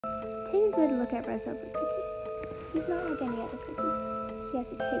good look at Red Velvet Cookie. He's not like any other cookies. He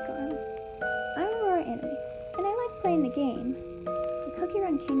has a cake arm. I'm Aurora Animates, and I like playing the game. The Cookie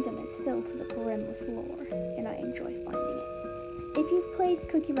Run Kingdom is filled to the brim with lore, and I enjoy finding it. If you've played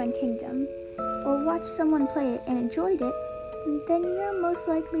Cookie Run Kingdom, or watched someone play it and enjoyed it, then you're most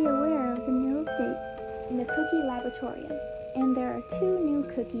likely aware of the new update in the Cookie Laboratorium, and there are 2 new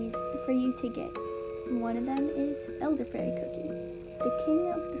cookies for you to get. One of them is Elderberry Cookie, the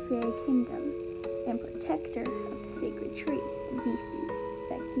king of the fairy kingdom and protector of the sacred tree and beasties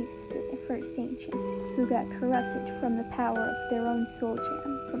that keeps the first ancients who got corrupted from the power of their own soul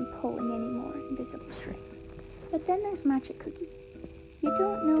gem from pulling any more invisible string. But then there's Matcha Cookie. You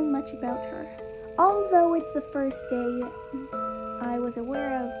don't know much about her. Although it's the first day I was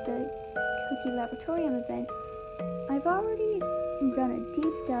aware of the Cookie Laboratorium event, I've already done a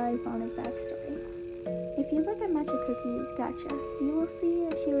deep dive on her backstory. If you look at Matcha Cookie's gacha, you will see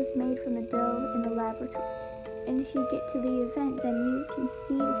that she was made from the dough in the laboratory. And if you get to the event, then you can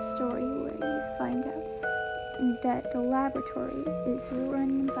see the story where you find out that the laboratory is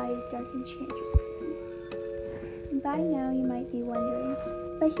run by a Dark Enchantress Cookie. By now you might be wondering,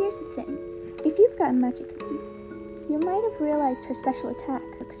 but here's the thing. If you've got Matcha Cookie, you might have realized her special attack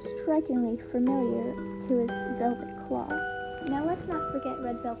looks strikingly familiar to his Velvet Claw. Now let's not forget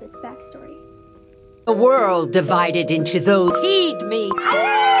Red Velvet's backstory. The world divided into those heed me.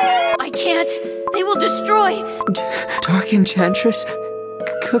 I can't. They will destroy. Dark Enchantress?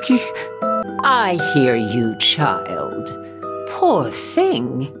 Cookie? I hear you, child. Poor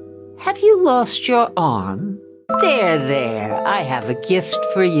thing. Have you lost your arm? There. I have a gift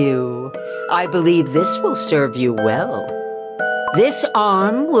for you. I believe this will serve you well. This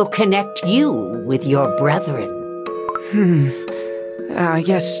arm will connect you with your brethren. I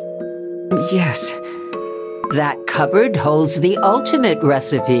guess... yes. That cupboard holds the ultimate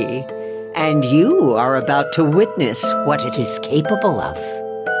recipe, and you are about to witness what it is capable of.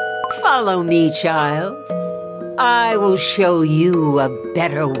 Follow me, child. I will show you a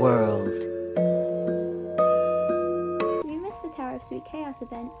better world. If you missed the Tower of Sweet Chaos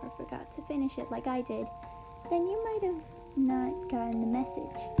event or forgot to finish it like I did, then you might have not gotten the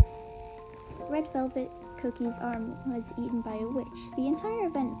message. Red Velvet Cookie's arm was eaten by a witch. The entire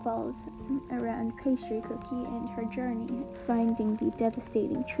event falls around Pastry Cookie and her journey finding the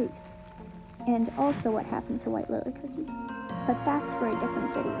devastating truth, and also what happened to White Lily Cookie. But that's for a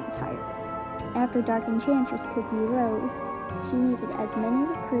different video entirely. After Dark Enchantress Cookie rose, she needed as many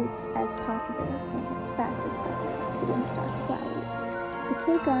recruits as possible and as fast as possible to win the Dark Flower. The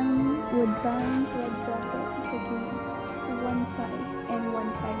cake arm would bind Red Velvet Cookie to one side and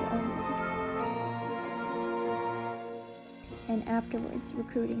one side only, and afterwards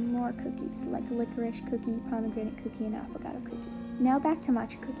recruiting more cookies like Licorice Cookie, Pomegranate Cookie, and Affogato Cookie. Now back to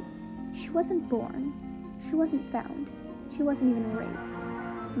Matcha Cookie. She wasn't born, she wasn't found, she wasn't even raised.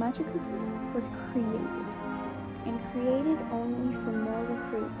 Matcha Cookie was created, and created only for more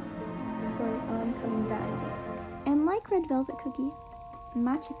recruits for oncoming battles. And like Red Velvet Cookie,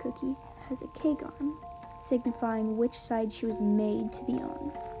 Matcha Cookie has a cake arm, signifying which side she was made to be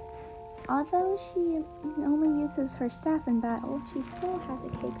on. Although she only uses her staff in battle, she still has a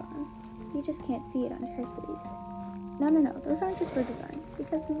cake arm. You just can't see it on her sleeves. No, those aren't just for design.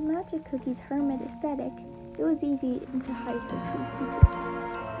 Because with Matcha Cookie's hermit aesthetic, it was easy to hide her true secret.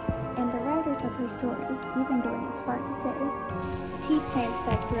 And the writers of her story even going as far to say, tea plants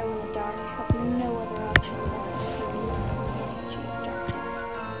that grow in the dark have no other option but to feed the energy of darkness.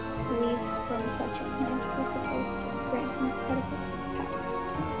 Leaves from such a plant were supposed to grant incredible powers to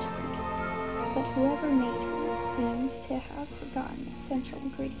Matcha Cookie. But whoever made her seems to have forgotten an essential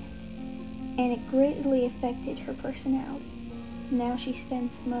ingredient, and it greatly affected her personality. Now she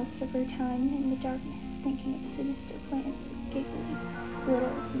spends most of her time in the darkness thinking of sinister plans and giggling.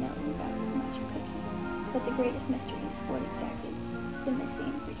 Little is known about Matcha Cookie, but the greatest mystery is what exactly is the missing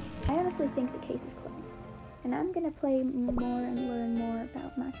ingredient. I honestly think the case is closed, and I'm gonna play more and learn more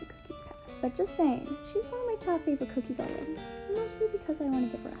about Matcha Cookie's past. But just saying, she's one of my top favorite cookies already, mostly because I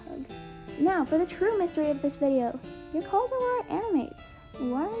want to give her a hug. Now, for the true mystery of this video, you're called Aurora Animates.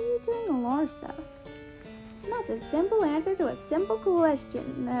 Why are you doing the lore stuff? And that's a simple answer to a simple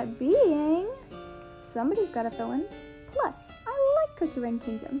question, that being, somebody's gotta fill in. Plus, I like Cookie Run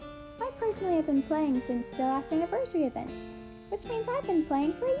Kingdom. I personally have been playing since the last anniversary event, which means I've been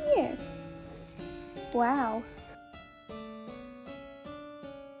playing for a year. Wow.